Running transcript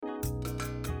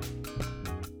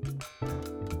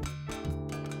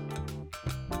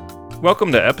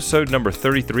Welcome to episode number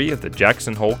 33 of the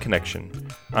Jackson Hole Connection.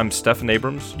 I'm Stephan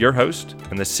Abrams, your host,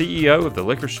 and the CEO of the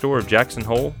liquor store of Jackson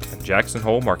Hole and Jackson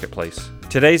Hole Marketplace.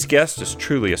 Today's guest is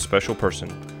truly a special person,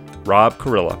 Rob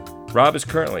Kirila. Rob is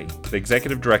currently the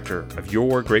executive director of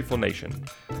Your Grateful Nation,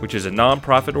 which is a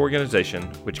nonprofit organization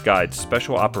which guides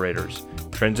special operators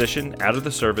transition out of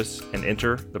the service and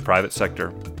enter the private sector.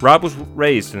 Rob was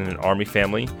raised in an Army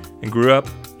family and grew up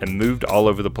and moved all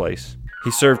over the place. He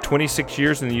served 26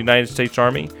 years in the United States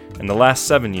Army and the last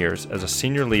 7 years as a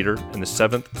senior leader in the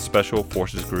 7th Special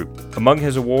Forces Group. Among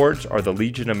his awards are the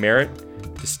Legion of Merit,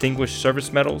 Distinguished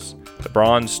Service Medals, the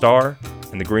Bronze Star,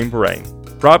 and the Green Beret.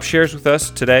 Rob shares with us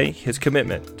today his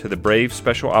commitment to the brave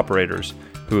special operators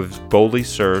who have boldly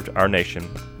served our nation.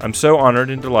 I'm so honored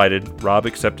and delighted Rob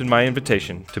accepted my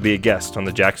invitation to be a guest on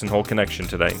the Jackson Hole Connection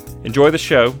today. Enjoy the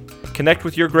show, connect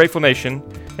with your Grateful Nation,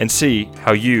 and see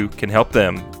how you can help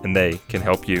them and they can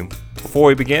help you. Before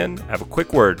we begin, I have a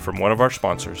quick word from one of our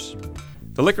sponsors.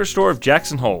 The Liquor Store of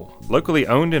Jackson Hole, locally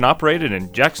owned and operated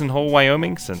in Jackson Hole,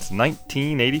 Wyoming since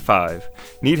 1985.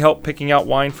 Need help picking out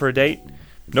wine for a date?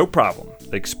 No problem.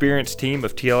 The experienced team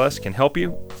of TLS can help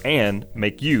you and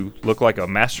make you look like a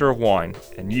master of wine,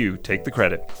 and you take the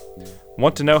credit.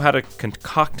 Want to know how to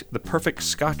concoct the perfect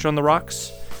scotch on the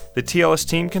rocks? The TLS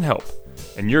team can help,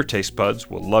 and your taste buds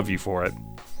will love you for it.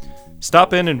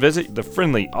 Stop in and visit the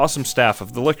friendly, awesome staff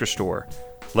of the liquor store.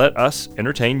 Let us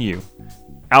entertain you.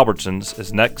 Albertsons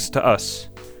is next to us.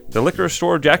 The Liquor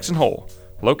Store of Jackson Hole,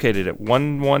 located at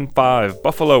 115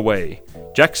 Buffalo Way,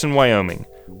 Jackson, Wyoming.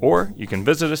 Or you can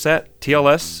visit us at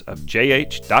tlsofjh.com.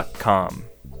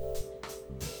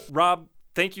 Rob,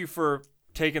 thank you for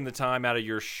taking the time out of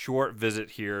your short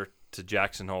visit here to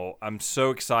Jackson Hole. I'm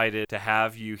so excited to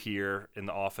have you here in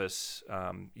the office.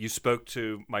 You spoke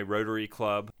to my Rotary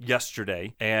Club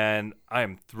yesterday, and I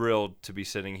am thrilled to be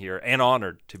sitting here and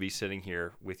honored to be sitting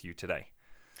here with you today.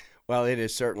 Well, it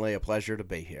is certainly a pleasure to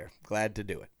be here. Glad to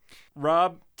do it.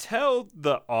 Rob, tell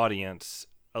the audience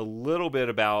a little bit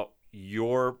about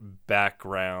your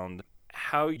background,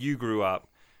 how you grew up,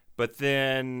 but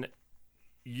then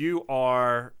you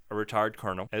are a retired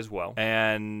colonel as well,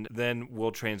 and then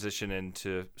we'll transition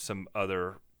into some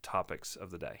other topics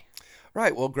of the day.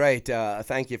 Right. Well, great.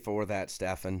 Thank you for that,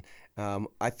 Stephan.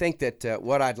 I think that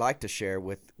what I'd like to share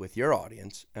with your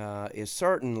audience is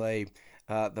certainly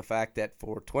the fact that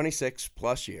for 26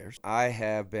 plus years, I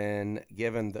have been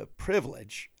given the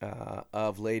privilege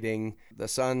of leading the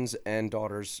sons and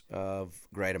daughters of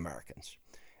great Americans.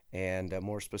 And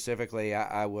more specifically,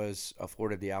 I was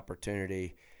afforded the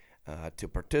opportunity to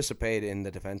participate in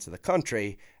the defense of the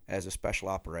country as a special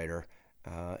operator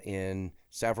in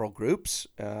several groups,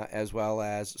 as well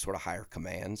as sort of higher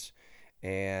commands.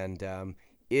 And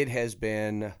it has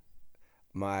been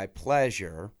my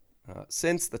pleasure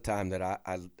since the time that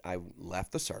I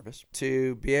left the service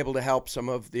to be able to help some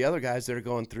of the other guys that are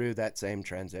going through that same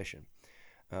transition.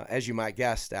 As you might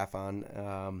guess,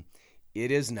 Stephan,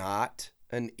 it is not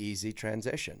an easy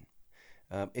transition.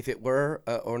 If it were,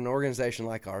 an organization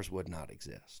like ours would not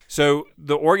exist. So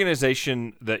the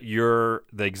organization that you're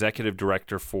the executive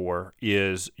director for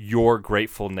is Your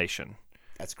Grateful Nation.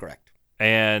 That's correct.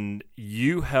 And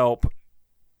you help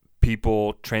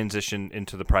people transition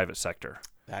into the private sector.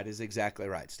 That is exactly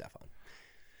right, Stephan.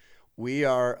 We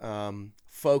are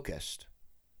focused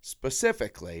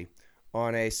specifically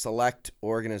on a select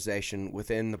organization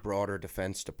within the broader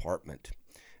Defense Department.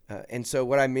 And so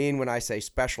what I mean when I say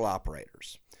special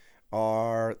operators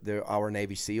are our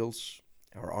Navy SEALs,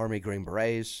 our Army Green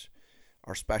Berets,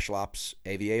 our Special Ops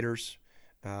Aviators,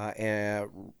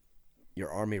 and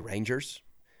your Army Rangers,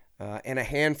 and a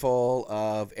handful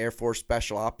of Air Force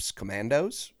Special Ops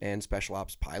Commandos and Special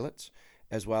Ops Pilots,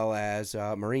 as well as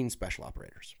Marine Special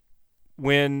Operators.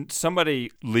 When somebody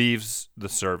leaves the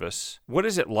service, what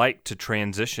is it like to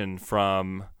transition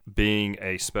from being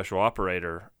a special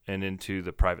operator and into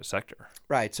the private sector?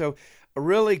 Right. So a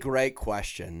really great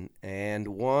question, and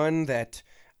one that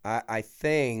I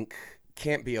think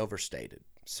can't be overstated.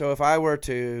 So if I were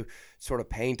to sort of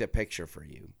paint a picture for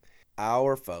you,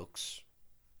 our folks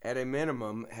at a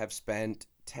minimum have spent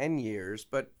 10 years,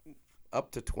 but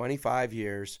up to 25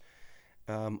 years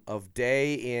of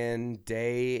day in,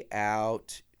 day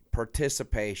out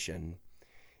participation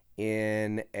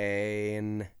in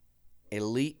an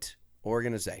elite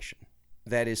organization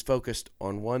that is focused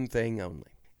on one thing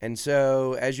only. And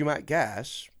so, as you might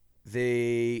guess,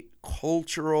 the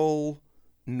cultural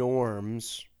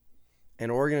norms and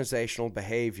organizational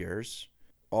behaviors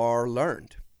are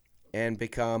learned and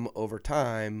become, over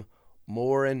time,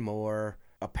 more and more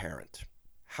apparent.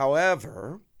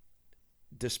 However,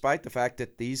 despite the fact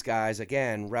that these guys,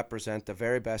 again, represent the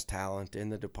very best talent in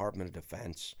the Department of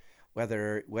Defense,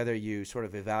 whether you sort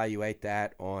of evaluate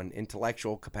that on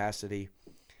intellectual capacity,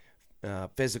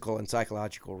 physical and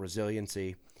psychological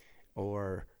resiliency,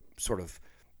 or sort of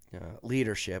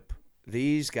leadership,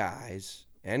 these guys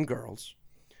and girls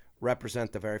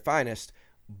represent the very finest,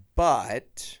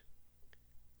 but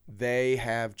they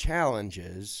have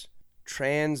challenges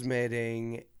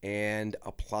transmitting and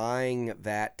applying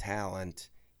that talent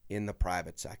in the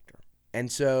private sector. And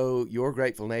so Your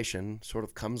Grateful Nation sort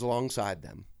of comes alongside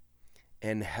them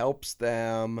and helps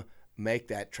them make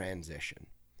that transition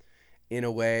in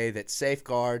a way that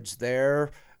safeguards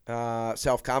their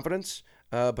self-confidence,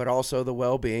 but also the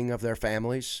well-being of their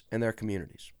families and their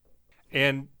communities.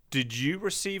 And did you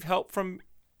receive help from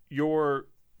Your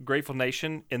Grateful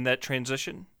Nation in that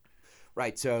transition?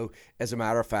 Right. So, as a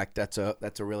matter of fact, that's a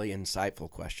really insightful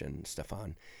question,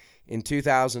 Stefan. In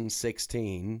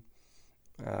 2016,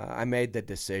 I made the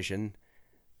decision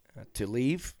to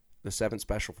leave the 7th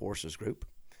Special Forces Group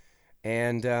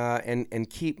and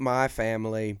keep my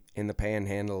family in the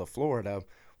Panhandle of Florida,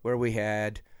 where we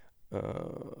had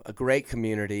a great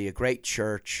community, a great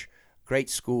church, great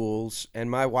schools,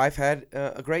 and my wife had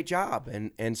a great job.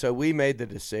 And so we made the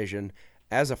decision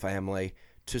as a family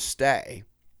to stay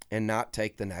and not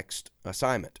take the next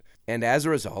assignment. And as a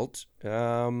result,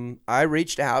 I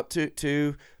reached out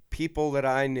to people that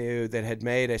I knew that had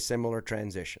made a similar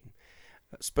transition,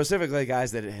 specifically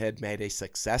guys that had made a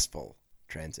successful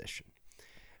transition.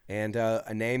 And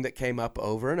a name that came up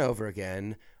over and over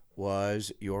again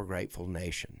was Your Grateful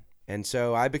Nation. And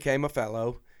so I became a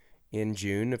fellow in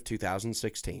June of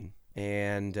 2016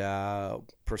 and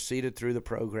proceeded through the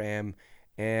program.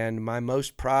 And my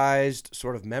most prized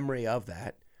sort of memory of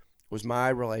that was my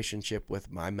relationship with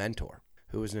my mentor,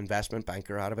 who was an investment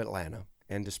banker out of Atlanta.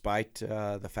 And despite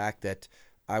the fact that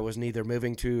I was neither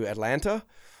moving to Atlanta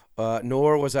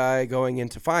nor was I going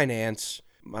into finance,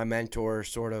 my mentor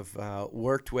sort of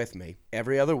worked with me.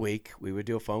 Every other week, we would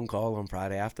do a phone call on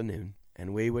Friday afternoon,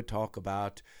 and we would talk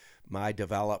about my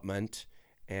development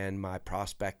and my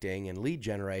prospecting and lead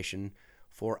generation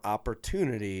for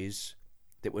opportunities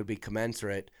that would be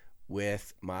commensurate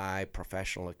with my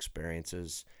professional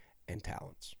experiences and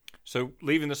talents. So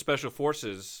leaving the Special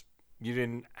Forces, you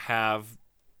didn't have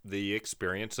the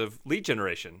experience of lead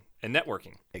generation and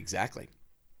networking. Exactly.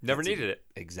 Never needed it.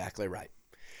 Exactly right.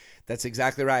 That's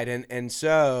exactly right. And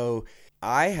so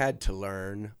I had to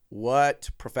learn what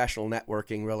professional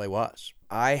networking really was.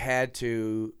 I had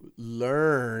to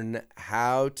learn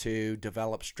how to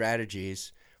develop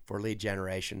strategies for lead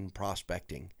generation,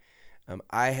 prospecting.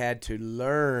 I had to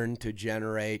learn to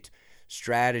generate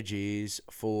strategies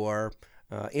for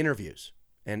interviews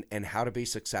and how to be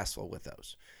successful with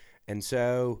those. And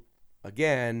so,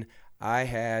 again, I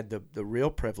had the real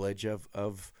privilege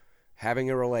of having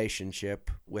a relationship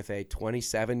with a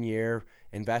 27-year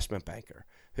investment banker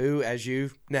who, as you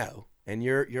know, and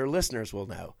your listeners will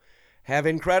know, have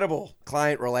incredible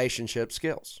client relationship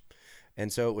skills.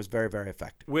 And so it was very, very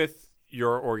effective. With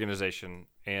your organization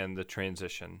and the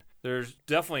transition, there's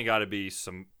definitely got to be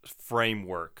some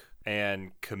framework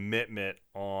and commitment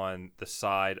on the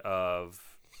side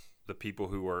of the people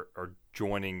who are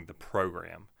joining the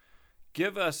program.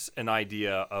 Give us an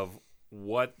idea of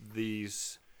what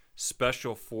these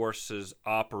special forces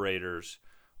operators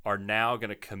are now going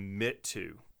to commit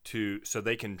to so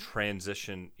they can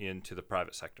transition into the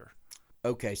private sector.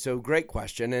 Okay, so great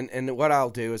question. And what I'll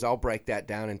do is I'll break that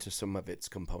down into some of its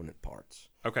component parts.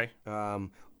 Okay.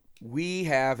 We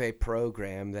have a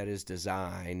program that is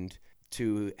designed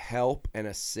to help and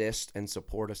assist and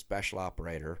support a special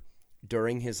operator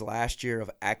during his last year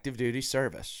of active duty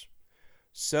service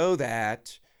so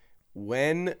that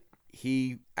when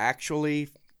he actually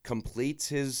completes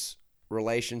his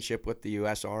relationship with the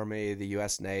U.S. Army, the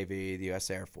U.S. Navy, the U.S.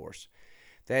 Air Force,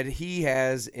 that he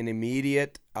has an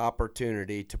immediate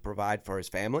opportunity to provide for his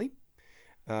family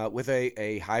with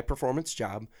a high-performance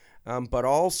job, but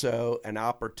also an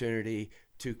opportunity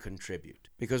to contribute.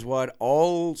 Because what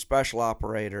all special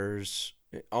operators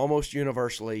almost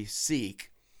universally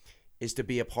seek is to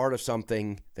be a part of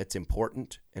something that's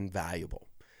important and valuable.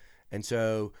 And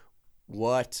so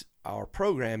what our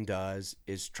program does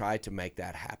is try to make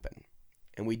that happen.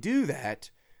 And we do that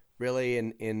really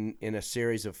in a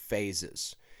series of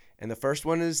phases. And the first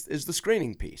one is the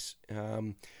screening piece,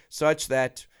 such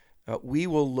that we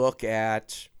will look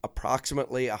at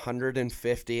approximately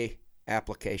 150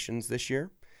 applications this year,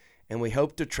 and we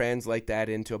hope to translate that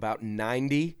into about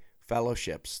 90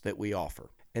 fellowships that we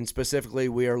offer. And specifically,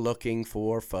 we are looking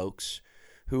for folks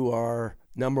who are,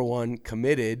 number one,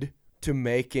 committed to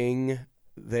making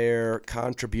their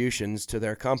contributions to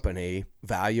their company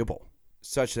valuable,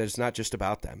 such that it's not just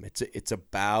about them. It's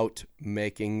about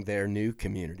making their new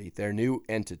community, their new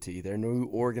entity, their new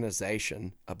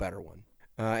organization a better one.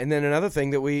 And then another thing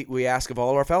that we ask of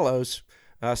all our fellows,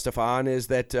 Stefan, is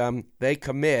that they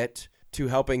commit to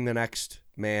helping the next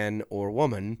man or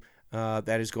woman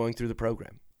that is going through the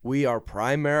program. We are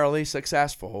primarily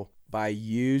successful by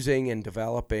using and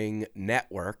developing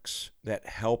networks that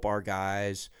help our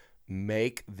guys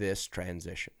make this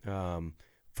transition.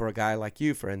 For a guy like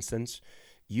you, for instance,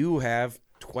 you have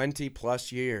 20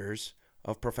 plus years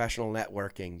of professional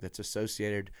networking that's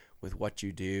associated with what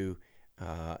you do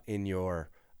in your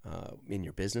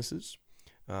businesses,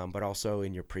 but also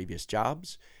in your previous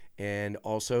jobs, and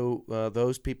also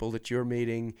those people that you're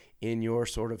meeting in your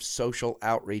sort of social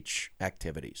outreach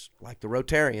activities, like the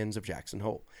Rotarians of Jackson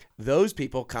Hole. Those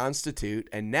people constitute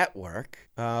a network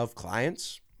of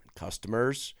clients,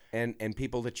 customers, and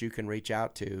people that you can reach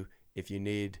out to if you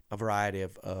need a variety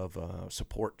of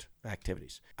support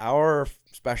activities. Our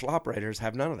special operators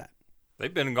have none of that.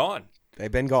 They've been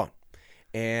gone.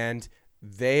 And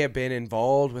they have been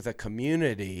involved with a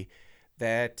community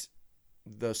that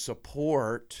the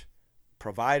support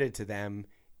provided to them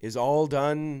is all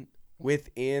done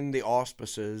within the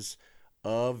auspices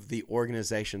of the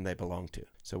organization they belong to.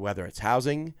 So whether it's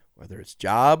housing, whether it's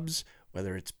jobs,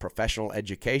 whether it's professional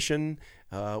education,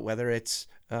 whether it's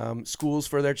schools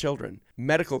for their children,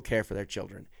 medical care for their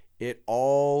children, it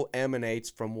all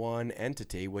emanates from one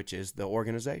entity, which is the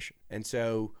organization. And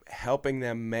so helping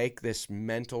them make this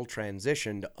mental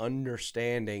transition to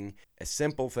understanding a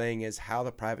simple thing is how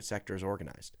the private sector is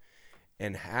organized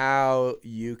and how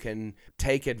you can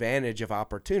take advantage of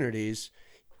opportunities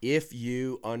if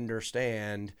you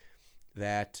understand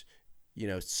that,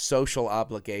 social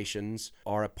obligations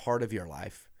are a part of your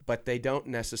life, but they don't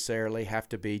necessarily have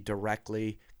to be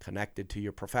directly connected to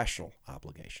your professional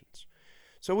obligations.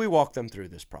 So we walk them through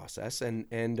this process, and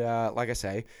like I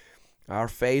say, our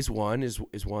phase one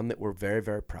is one that we're very,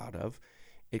 very proud of.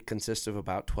 It consists of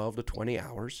about 12 to 20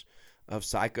 hours of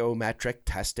psychometric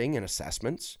testing and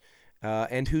assessments,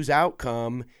 and whose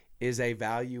outcome is a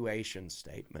valuation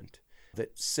statement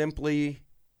that simply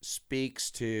speaks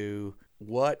to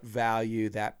what value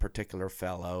that particular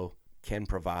fellow can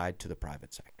provide to the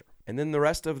private sector. And then the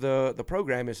rest of the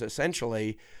program is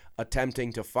essentially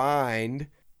attempting to find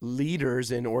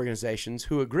leaders in organizations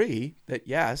who agree that,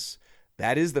 yes,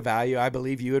 that is the value I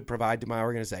believe you would provide to my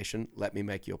organization. Let me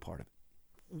make you a part of it.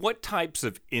 What types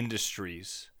of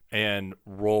industries and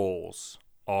roles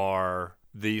are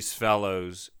these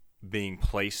fellows being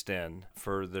placed in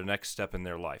for the next step in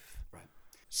their life? Right.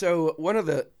 So one of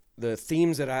the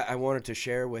themes that I wanted to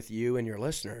share with you and your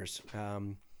listeners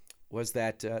was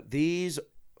that these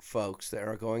folks that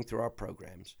are going through our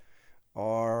programs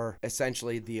are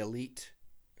essentially the elite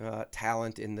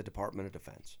talent in the Department of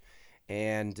Defense.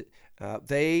 And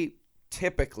they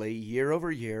typically, year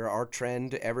over year, our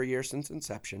trend every year since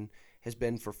inception has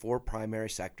been for 4 primary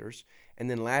sectors. And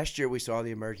then last year we saw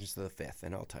the emergence of the 5th,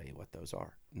 and I'll tell you what those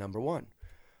are. Number 1,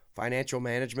 financial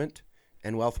management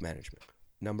and wealth management.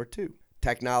 Number 2,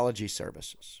 technology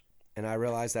services. And I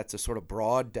realize that's a sort of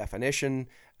broad definition,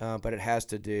 but it has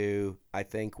to do, I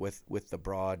think, with the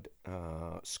broad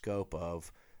scope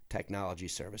of technology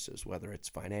services, whether it's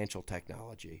financial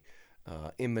technology,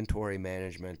 inventory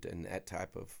management and that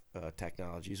type of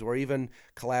technologies, or even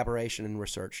collaboration and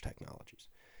research technologies.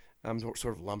 I'm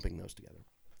sort of lumping those together.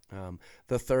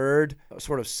 The third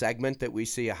sort of segment that we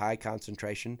see a high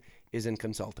concentration is in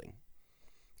consulting.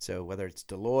 So whether it's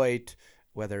Deloitte,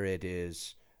 whether it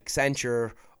is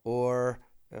Accenture, or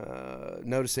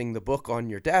noticing the book on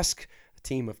your desk, a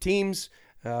team of teams,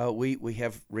 we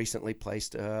have recently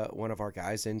placed one of our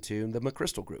guys into the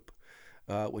McChrystal Group,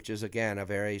 which is, again, a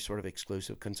very sort of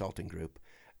exclusive consulting group.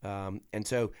 And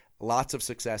so lots of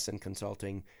success in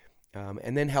consulting.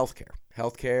 And then healthcare.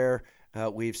 Healthcare,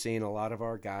 we've seen a lot of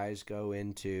our guys go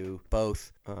into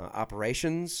both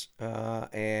operations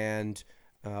and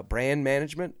brand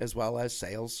management, as well as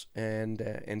sales and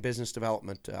business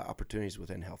development opportunities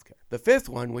within healthcare. The 5th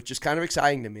one, which is kind of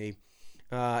exciting to me,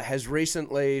 has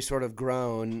recently sort of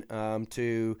grown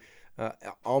to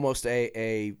almost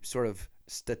a sort of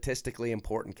statistically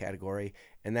important category,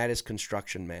 and that is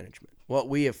construction management. What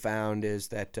we have found is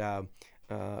that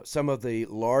some of the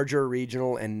larger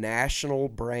regional and national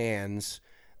brands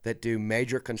that do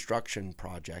major construction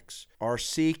projects are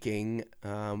seeking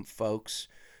folks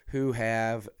who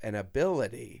have an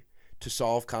ability to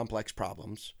solve complex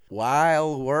problems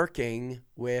while working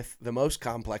with the most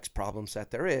complex problem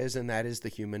set there is, and that is the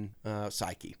human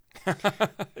psyche.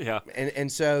 Yeah.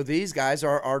 And so these guys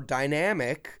are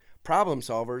dynamic problem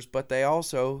solvers, but they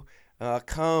also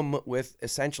come with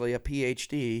essentially a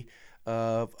PhD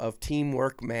of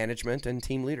teamwork management and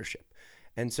team leadership.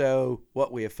 And so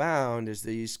what we have found is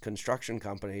these construction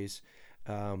companies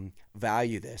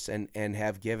value this and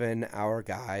have given our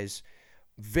guys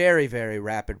very, very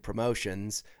rapid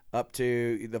promotions up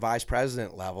to the vice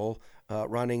president level,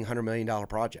 running $100 million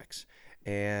projects.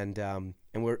 And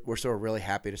we're sort of really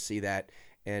happy to see that.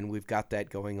 And we've got that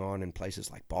going on in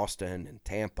places like Boston and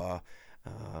Tampa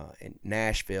and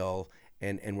Nashville.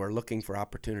 And we're looking for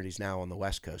opportunities now on the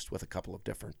West Coast with a couple of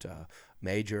different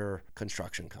major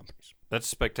construction companies. That's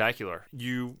spectacular.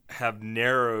 You have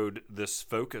narrowed this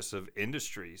focus of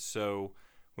industries. So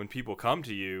when people come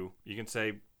to you, you can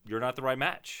say, you're not the right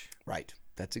match. Right.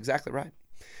 That's exactly right.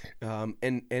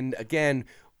 And again,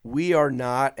 we are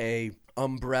not a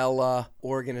umbrella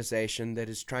organization that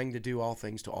is trying to do all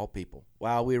things to all people.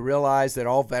 While we realize that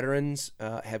all veterans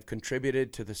have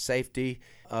contributed to the safety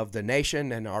of the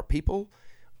nation and our people,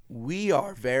 we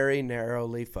are very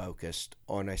narrowly focused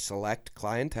on a select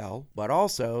clientele, but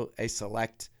also a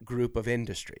select group of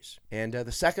industries. And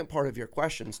the second part of your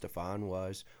question, Stefan,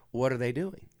 was, what are they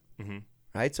doing? Mm-hmm.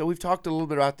 Right? So we've talked a little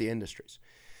bit about the industries.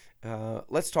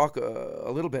 Let's talk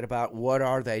a little bit about what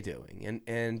are they doing.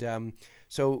 And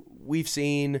so we've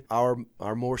seen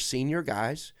our more senior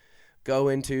guys go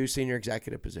into senior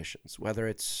executive positions, whether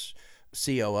it's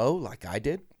COO like I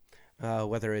did,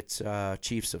 whether it's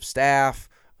chiefs of staff,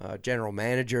 general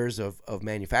managers of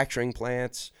manufacturing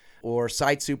plants, or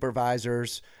site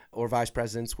supervisors or vice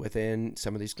presidents within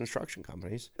some of these construction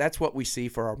companies. That's what we see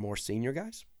for our more senior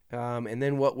guys. And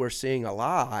then what we're seeing a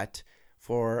lot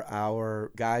for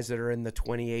our guys that are in the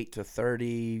 28 to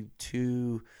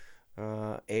 32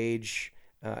 age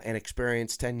and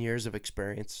experience, 10 years of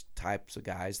experience types of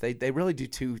guys, they really do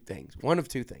two things, one of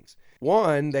two things.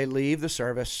 One, they leave the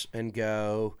service and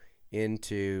go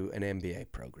into an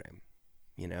MBA program,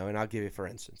 and I'll give you, for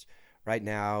instance, right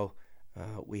now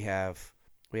we have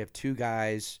two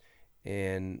guys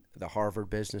in the Harvard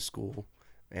Business School,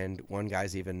 and one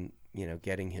guy's even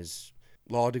getting his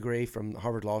law degree from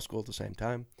Harvard Law School at the same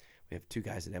time. We have two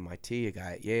guys at MIT, a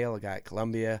guy at Yale, a guy at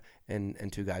Columbia, and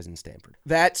two guys in Stanford.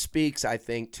 That speaks, I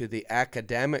think, to the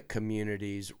academic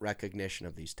community's recognition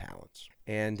of these talents.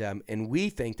 And we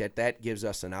think that gives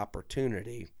us an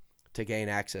opportunity to gain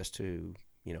access to,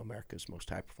 America's most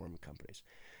high-performing companies.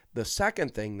 The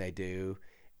second thing they do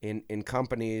in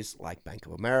companies like Bank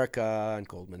of America and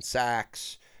Goldman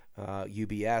Sachs,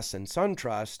 UBS and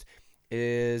SunTrust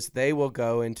is they will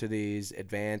go into these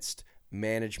advanced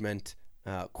management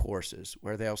courses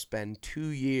where they'll spend 2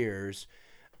 years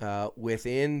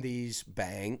within these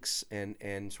banks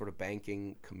and sort of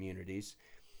banking communities,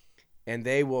 and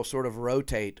they will sort of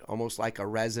rotate almost like a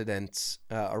resident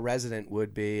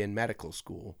would be in medical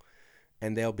school,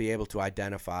 and they'll be able to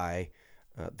identify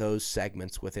those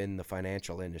segments within the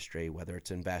financial industry, whether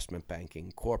it's investment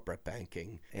banking, corporate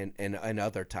banking, and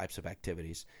other types of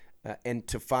activities, and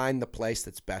to find the place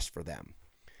that's best for them.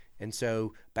 And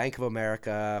so Bank of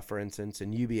America, for instance,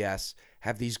 and UBS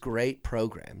have these great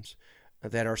programs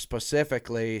that are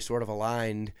specifically sort of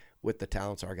aligned with the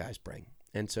talents our guys bring.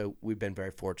 And so we've been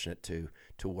very fortunate to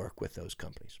work with those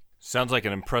companies. Sounds like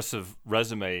an impressive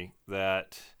resume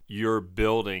that you're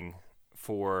building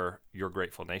for your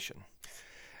grateful nation.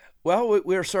 Well,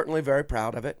 we're certainly very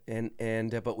proud of it,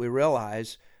 but we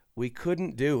realize we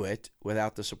couldn't do it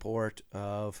without the support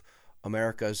of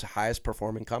America's highest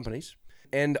performing companies.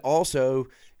 And also,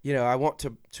 I want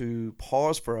to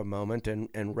pause for a moment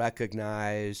and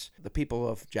recognize the people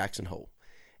of Jackson Hole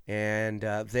and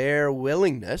their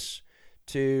willingness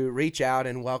to reach out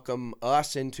and welcome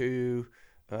us into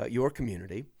your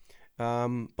community.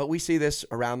 But we see this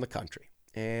around the country,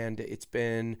 and it's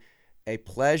been a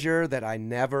pleasure that I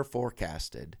never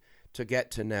forecasted to get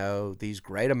to know these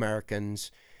great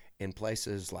Americans in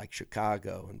places like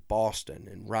Chicago and Boston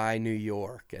and Rye, New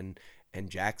York, and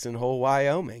Jackson Hole,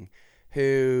 Wyoming,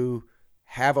 who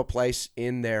have a place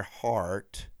in their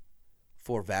heart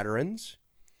for veterans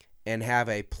and have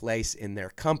a place in their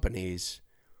companies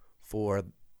for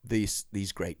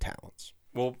these great talents.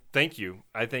 Well, thank you.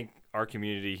 I think our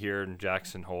community here in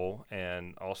Jackson Hole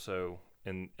and also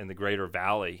in the Greater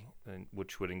Valley,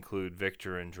 which would include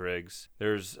Victor and Driggs,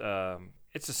 it's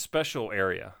a special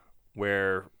area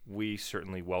where we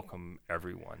certainly welcome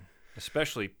everyone,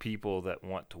 especially people that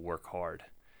want to work hard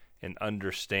and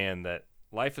understand that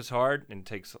life is hard and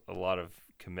takes a lot of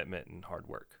commitment and hard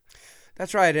work.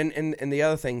 That's right. And the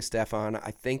other thing, Stefan, I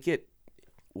think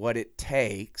what it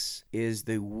takes is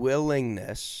the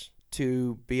willingness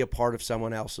to be a part of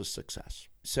someone else's success.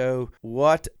 So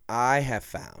what I have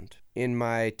found in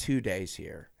my 2 days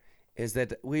here is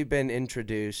that we've been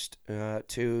introduced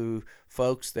to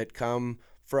folks that come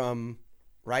from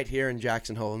right here in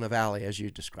Jackson Hole in the Valley, as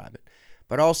you describe it,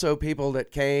 but also people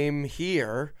that came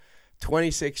here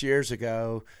 26 years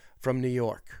ago from New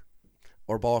York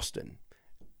or Boston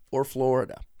or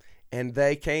Florida. And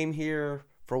they came here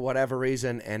for whatever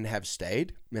reason and have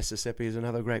stayed. Mississippi is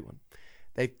another great one.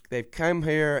 They've come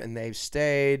here and they've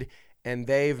stayed, and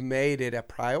they've made it a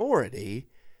priority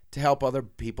to help other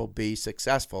people be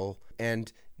successful.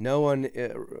 And no one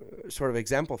sort of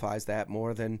exemplifies that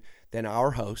more than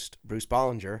our host, Bruce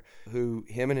Bollinger, who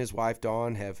him and his wife,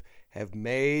 Dawn, have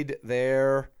made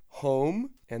their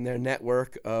home and their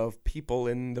network of people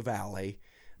in the Valley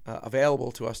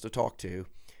available to us to talk to.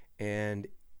 And,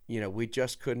 we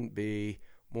just couldn't be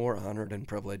more honored and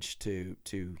privileged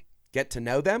to get to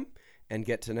know them and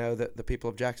get to know the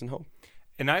people of Jackson Hole.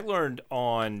 And I learned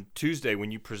on Tuesday when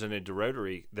you presented to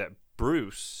Rotary that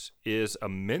Bruce is a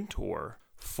mentor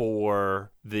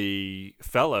for the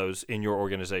fellows in your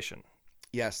organization.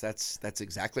 Yes, that's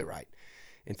exactly right.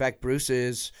 In fact, Bruce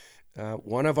is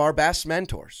one of our best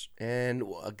mentors and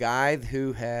a guy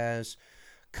who has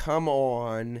come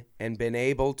on and been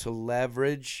able to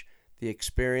leverage the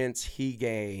experience he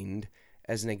gained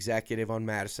as an executive on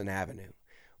Madison Avenue.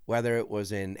 Whether it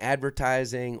was in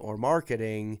advertising or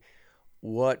marketing,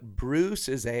 what Bruce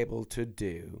is able to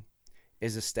do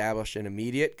is establish an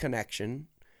immediate connection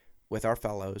with our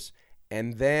fellows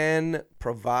and then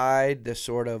provide the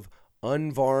sort of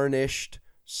unvarnished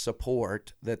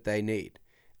support that they need.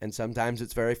 And sometimes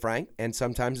it's very frank, and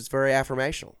sometimes it's very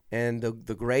affirmational. And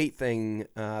the great thing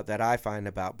that I find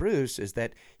about Bruce is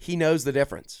that he knows the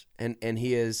difference, and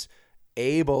he is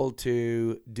able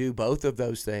to do both of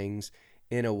those things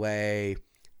in a way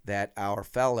that our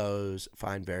fellows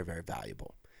find very, very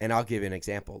valuable. And I'll give you an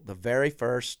example. The very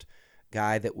first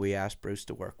guy that we asked Bruce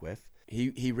to work with,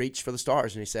 he reached for the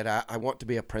stars, and he said, I want to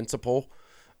be a principal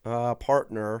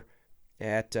partner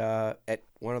at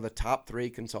one of the top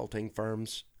 3 consulting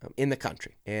firms in the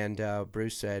country. And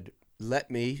Bruce said,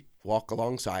 let me walk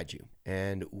alongside you,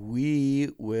 and we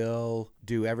will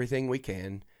do everything we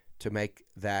can to make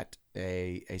that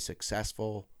a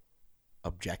successful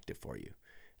objective for you.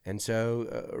 And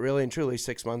so really and truly,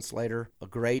 6 months later, a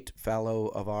great fellow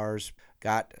of ours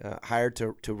got hired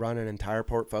to run an entire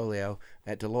portfolio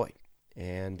at Deloitte.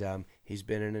 And he's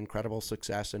been an incredible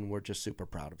success, and we're just super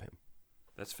proud of him.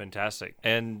 That's fantastic.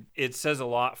 And it says a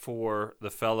lot for the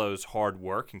fellow's hard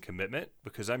work and commitment,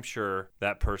 because I'm sure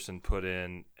that person put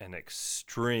in an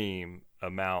extreme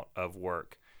amount of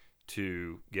work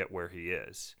to get where he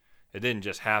is. It didn't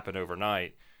just happen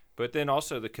overnight. But then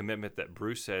also the commitment that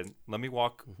Bruce said, let me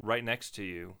walk right next to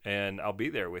you and I'll be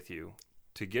there with you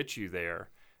to get you there.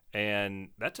 And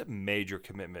that's a major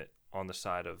commitment on the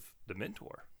side of the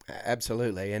mentor.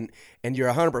 Absolutely. And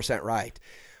you're 100% right.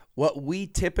 What we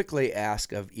typically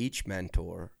ask of each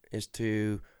mentor is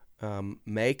to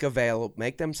make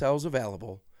themselves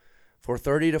available for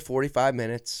 30 to 45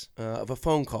 minutes of a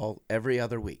phone call every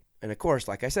other week. And of course,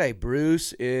 like I say,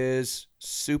 Bruce is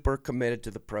super committed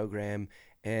to the program,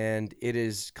 and it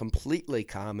is completely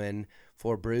common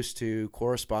for Bruce to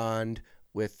correspond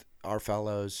with our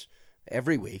fellows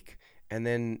every week, and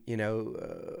then,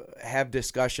 have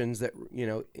discussions that,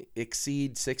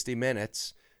 exceed 60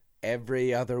 minutes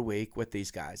every other week with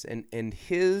these guys. And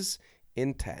his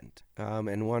intent,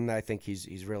 and one I think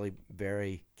he's really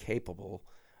very capable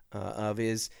of,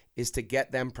 is to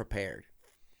get them prepared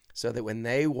so that when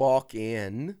they walk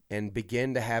in and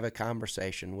begin to have a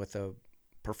conversation with a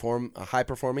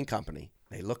high-performing company,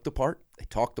 they look the part, they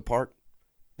talk the part,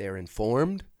 they're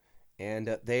informed,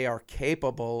 and they are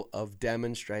capable of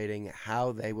demonstrating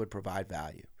how they would provide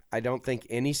value. I don't think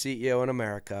any CEO in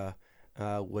America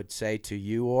would say to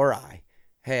you or I,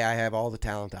 hey, I have all the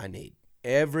talent I need.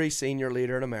 Every senior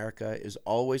leader in America is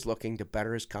always looking to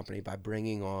better his company by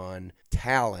bringing on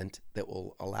talent that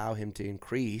will allow him to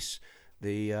increase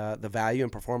the value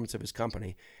and performance of his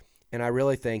company. And I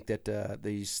really think that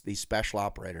these special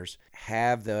operators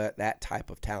have that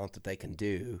type of talent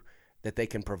that they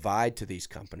can provide to these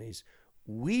companies.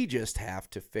 We just have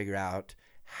to figure out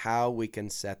how we can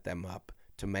set them up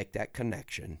to make that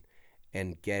connection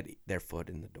and get their foot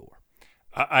in the door.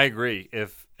 I agree.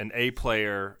 If an A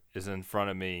player is in front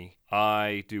of me,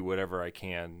 I do whatever I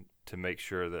can to make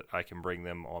sure that I can bring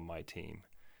them on my team.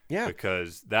 Yeah.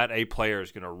 Because that A player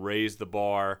is going to raise the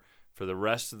bar for the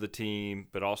rest of the team,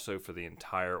 but also for the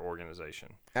entire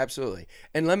organization. Absolutely.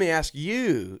 And let me ask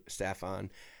you,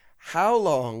 Stefan, how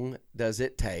long does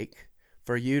it take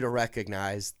for you to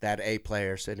recognize that A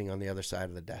player sitting on the other side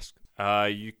of the desk?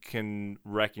 You can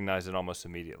recognize it almost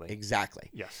immediately. Exactly.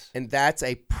 Yes. And that's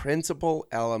a principal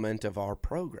element of our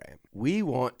program. We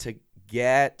want to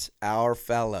get our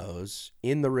fellows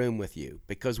in the room with you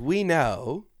because we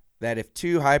know that if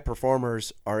two high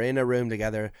performers are in a room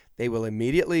together, they will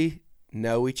immediately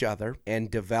know each other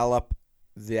and develop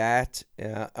that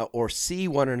or see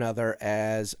one another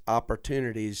as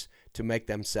opportunities to make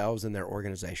themselves and their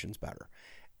organizations better.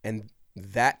 And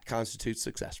that constitutes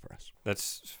success for us.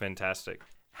 That's fantastic.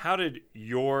 How did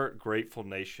your Grateful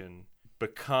Nation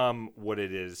become what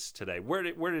it is today? Where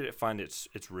did it find its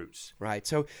roots? Right.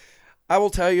 So I will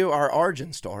tell you our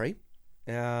origin story,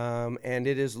 and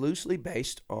it is loosely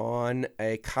based on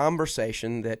a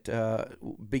conversation that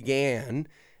began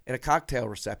at a cocktail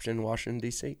reception in Washington,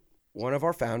 D.C. One of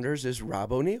our founders is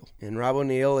Rob O'Neill, and Rob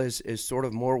O'Neill is sort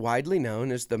of more widely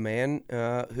known as the man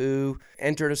who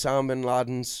entered Osama bin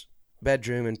Laden's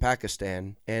bedroom in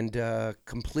Pakistan and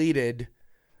completed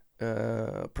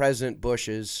President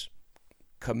Bush's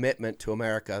commitment to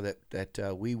America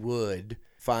that we would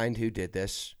find who did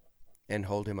this and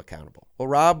hold him accountable. Well,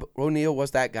 Rob O'Neill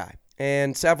was that guy.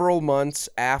 And several months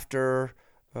after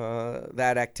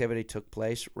that activity took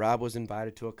place, Rob was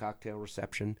invited to a cocktail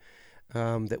reception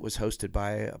that was hosted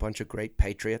by a bunch of great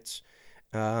patriots.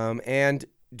 And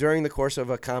during the course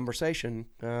of a conversation,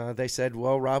 they said,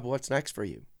 well, Rob, what's next for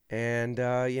you? And,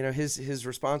 his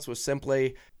response was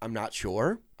simply, I'm not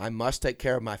sure. I must take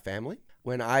care of my family.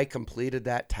 When I completed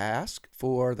that task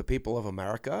for the people of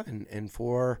America and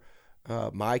for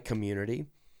my community,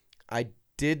 I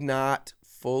did not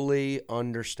fully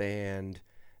understand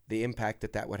the impact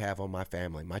that would have on my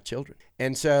family, my children.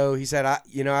 And so he said,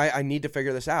 I need to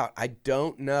figure this out. I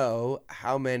don't know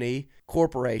how many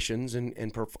corporations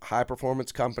and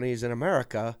high-performance companies in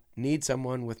America need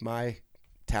someone with my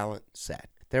talent set.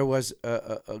 There was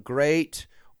a great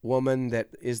woman that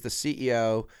is the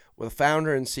CEO, the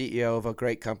founder and CEO of a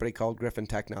great company called Griffin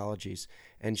Technologies.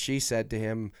 And she said to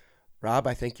him, Rob,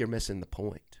 I think you're missing the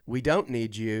point. We don't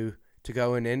need you to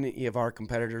go in any of our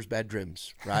competitors'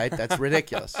 bedrooms, right? That's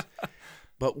ridiculous.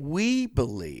 But we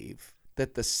believe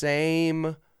that the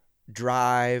same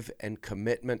drive and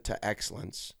commitment to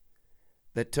excellence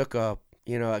that took a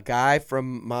guy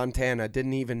from Montana,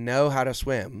 didn't even know how to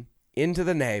swim, into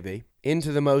the Navy,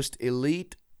 into the most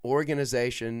elite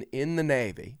organization in the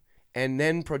Navy, and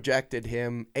then projected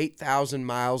him 8,000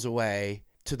 miles away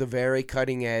to the very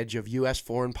cutting edge of U.S.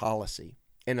 foreign policy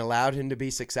and allowed him to be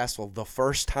successful the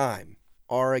first time,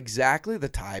 are exactly the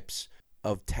types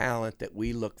of talent that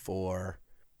we look for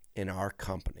in our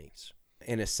companies.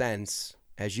 In a sense,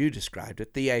 as you described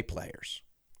it, the A players.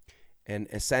 And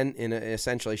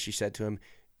essentially she said to him,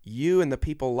 you and the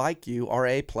people like you are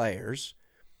A players.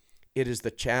 It is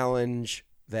the challenge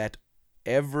that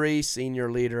every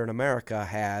senior leader in America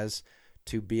has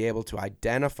to be able to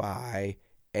identify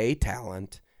a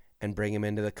talent and bring him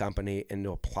into the company and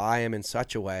to apply him in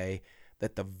such a way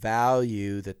that the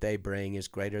value that they bring is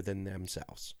greater than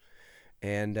themselves.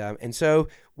 And so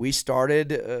we started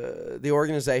the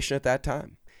organization at that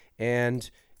time. And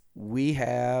we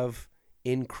have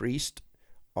increased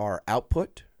our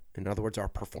output, in other words, our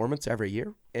performance every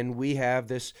year. And we have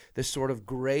this sort of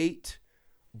great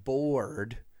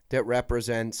board that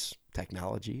represents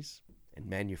technologies and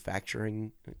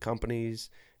manufacturing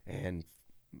companies and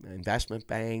investment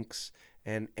banks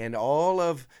and all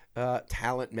of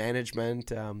talent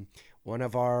management. One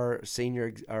of our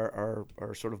senior, our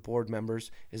sort of board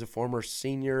members is a former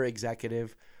senior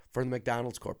executive for the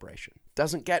McDonald's Corporation.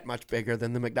 Doesn't get much bigger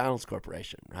than the McDonald's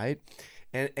Corporation, right?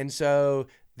 And so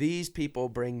these people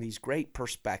bring these great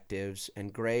perspectives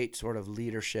and great sort of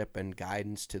leadership and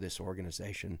guidance to this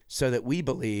organization so that we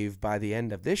believe by the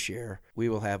end of this year, we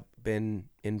will have been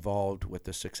involved with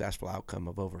the successful outcome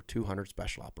of over 200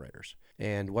 special operators.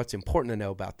 And what's important to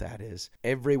know about that is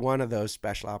every one of those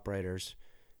special operators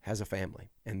has a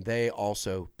family, and they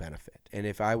also benefit. And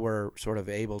if I were sort of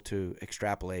able to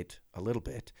extrapolate a little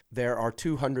bit, there are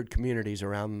 200 communities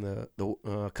around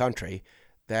the country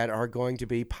that are going to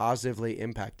be positively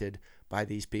impacted by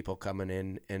these people coming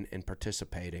in and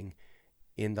participating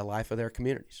in the life of their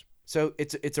communities. So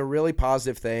it's a really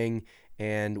positive thing,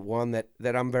 and one that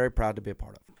I'm very proud to be a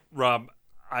part of. Rob,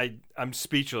 I'm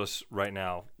speechless right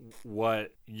now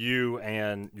what you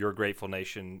and your Grateful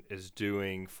Nation is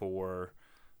doing for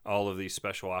all of these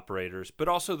special operators, but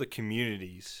also the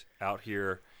communities out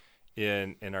here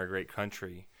in our great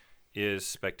country. is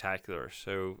spectacular.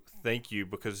 So thank you,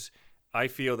 because I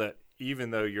feel that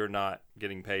even though you're not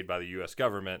getting paid by the U.S.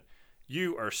 government,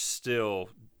 you are still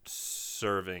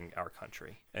serving our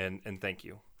country. And thank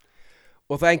you.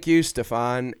 Well, thank you,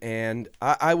 Stefan. And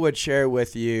I would share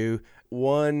with you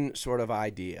one sort of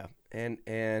idea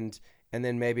and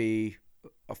then maybe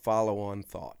a follow-on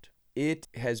thought. It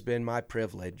has been my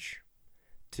privilege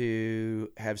to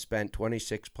have spent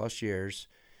 26 plus years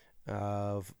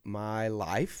of my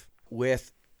life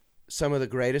with some of the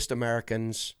greatest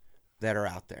Americans that are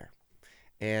out there.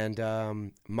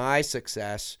 And my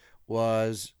success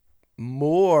was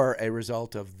more a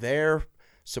result of their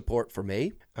support for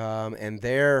me and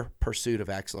their pursuit of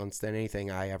excellence than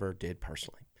anything I ever did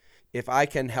personally. If I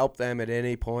can help them at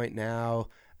any point now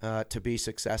to be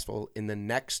successful in the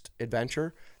next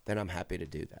adventure, then I'm happy to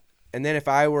do that. And then if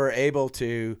I were able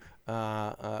to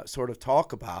sort of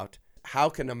talk about how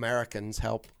can Americans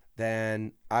help,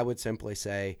 then I would simply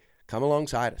say, come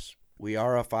alongside us. We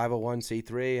are a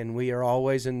 501c3, and we are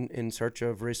always in search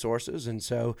of resources. And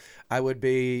so I would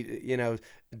be,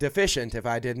 deficient if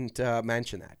I didn't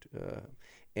mention that.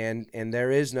 And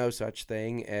there is no such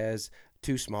thing as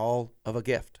too small of a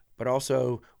gift. But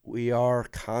also, we are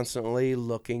constantly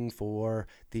looking for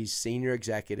these senior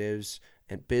executives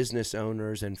and business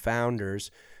owners and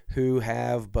founders who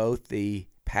have both the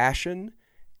passion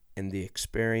and the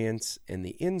experience and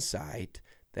the insight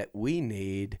that we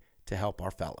need to help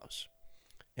our fellows.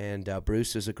 And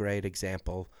Bruce is a great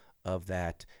example of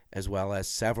that, as well as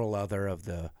several other of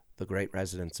the great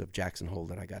residents of Jackson Hole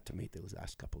that I got to meet those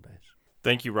last couple of days.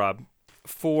 Thank you, Rob.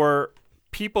 For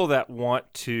people that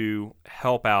want to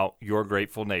help out Your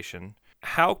Grateful Nation,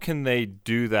 how can they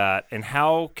do that, and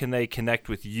how can they connect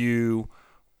with you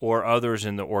or others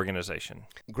in the organization?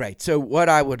 Great. So what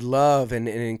I would love and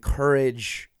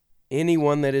encourage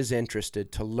anyone that is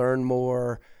interested to learn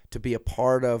more, to be a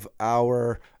part of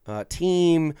our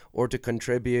team, or to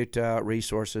contribute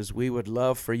resources, we would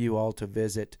love for you all to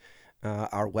visit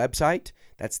our website.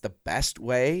 That's the best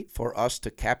way for us to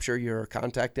capture your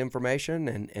contact information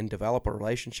and develop a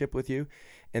relationship with you.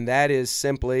 And that is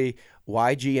simply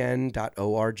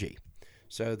ygn.org.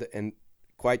 And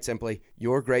quite simply,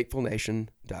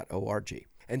 yourgratefulnation.org.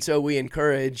 And so we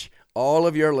encourage all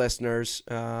of your listeners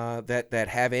that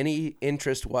have any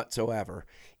interest whatsoever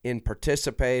in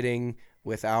participating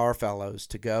with our fellows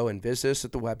to go and visit us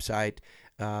at the website,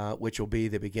 which will be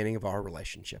the beginning of our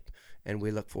relationship. And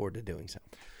we look forward to doing so.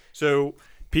 So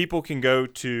people can go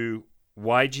to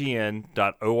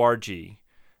ygn.org,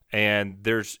 and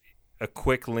there's a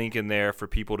quick link in there for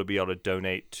people to be able to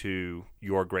donate to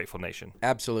Your Grateful Nation.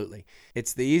 Absolutely.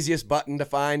 It's the easiest button to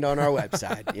find on our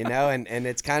website, and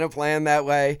it's kind of planned that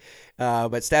way.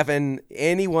 But Stefan,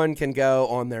 anyone can go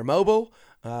on their mobile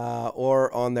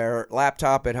or on their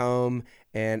laptop at home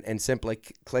and simply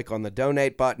click on the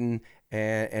donate button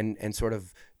and sort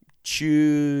of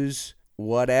choose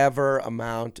whatever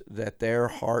amount that their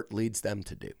heart leads them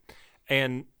to do.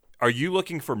 And are you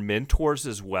looking for mentors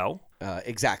as well?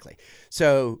 Exactly.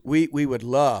 So we would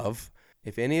love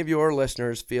if any of your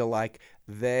listeners feel like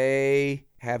they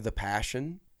have the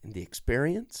passion and the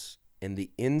experience and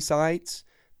the insights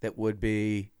that would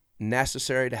be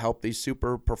necessary to help these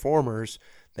super performers,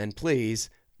 then please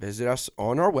visit us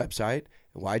on our website,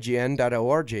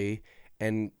 ygn.org,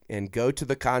 and go to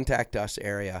the Contact Us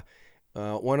area.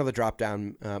 One of the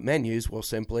drop-down menus will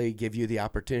simply give you the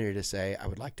opportunity to say, I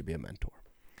would like to be a mentor.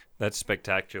 That's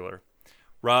spectacular.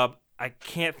 Rob, I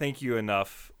can't thank you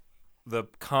enough. The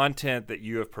content that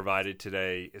you have provided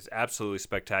today is absolutely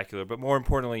spectacular, but more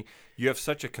importantly, you have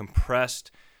such a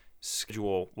compressed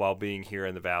schedule while being here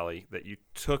in the Valley that you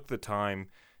took the time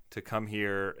to come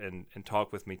here and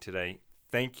talk with me today.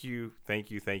 Thank you,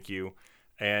 thank you, thank you.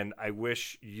 And I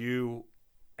wish you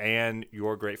and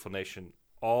Your Grateful Nation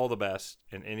all the best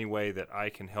in any way that I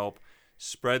can help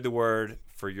spread the word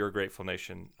for Your Grateful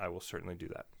Nation. I will certainly do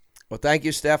that. Well, thank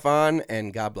you, Stefan,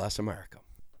 and God bless America.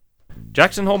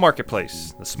 Jackson Hole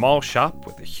Marketplace, the small shop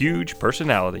with a huge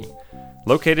personality.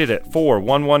 Located at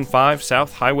 4115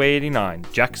 South Highway 89,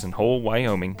 Jackson Hole,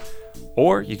 Wyoming.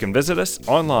 Or you can visit us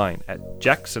online at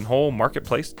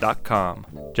jacksonholemarketplace.com.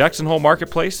 Jackson Hole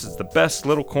Marketplace is the best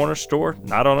little corner store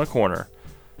not on a corner.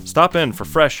 Stop in for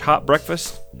fresh hot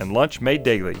breakfast and lunch made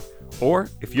daily. Or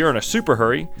if you're in a super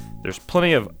hurry, there's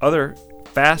plenty of other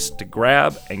fast to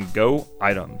grab and go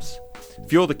items.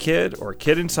 Fuel the kid or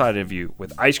kid inside of you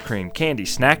with ice cream, candy,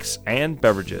 snacks, and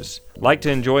beverages. Like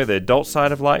to enjoy the adult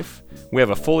side of life? We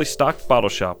have a fully stocked bottle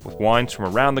shop with wines from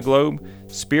around the globe,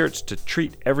 spirits to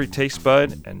treat every taste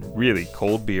bud, and really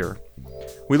cold beer.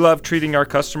 We love treating our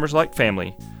customers like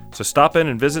family, So stop in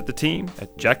and visit the team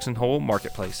at Jackson Hole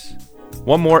Marketplace.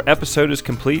 One more episode is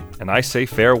complete, and I say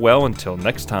farewell until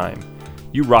next time.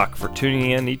 You rock for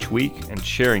tuning in each week and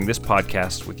sharing this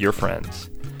podcast with your friends.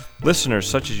 Listeners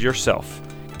such as yourself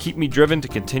keep me driven to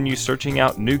continue searching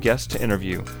out new guests to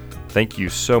interview. Thank you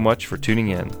so much for tuning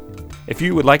in. If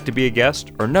you would like to be a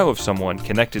guest or know of someone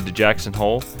connected to Jackson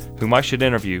Hole whom I should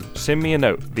interview, send me a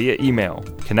note via email,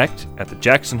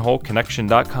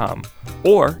 connect@thejacksonholeconnection.com,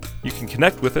 or you can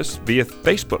connect with us via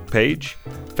Facebook page,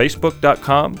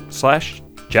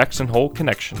 facebook.com/Jackson Hole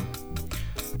Connection.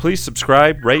 Please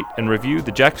subscribe, rate, and review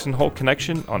the Jackson Hole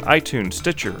Connection on iTunes,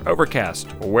 Stitcher, Overcast,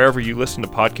 or wherever you listen to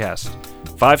podcasts.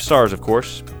 5 stars, of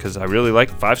course, because I really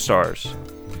like 5 stars.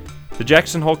 The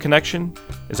Jackson Hole Connection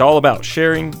is all about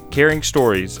sharing, caring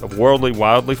stories of worldly,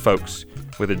 wildly folks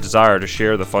with a desire to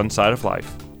share the fun side of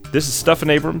life. This is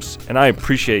Stephen Abrams, and I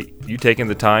appreciate you taking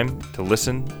the time to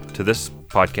listen to this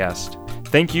podcast.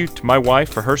 Thank you to my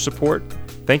wife for her support.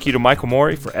 Thank you to Michael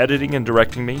Morey for editing and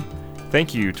directing me.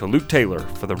 Thank you to Luke Taylor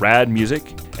for the rad music.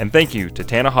 And thank you to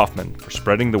Tana Hoffman for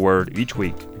spreading the word each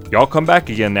week. Y'all come back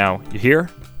again now, you hear?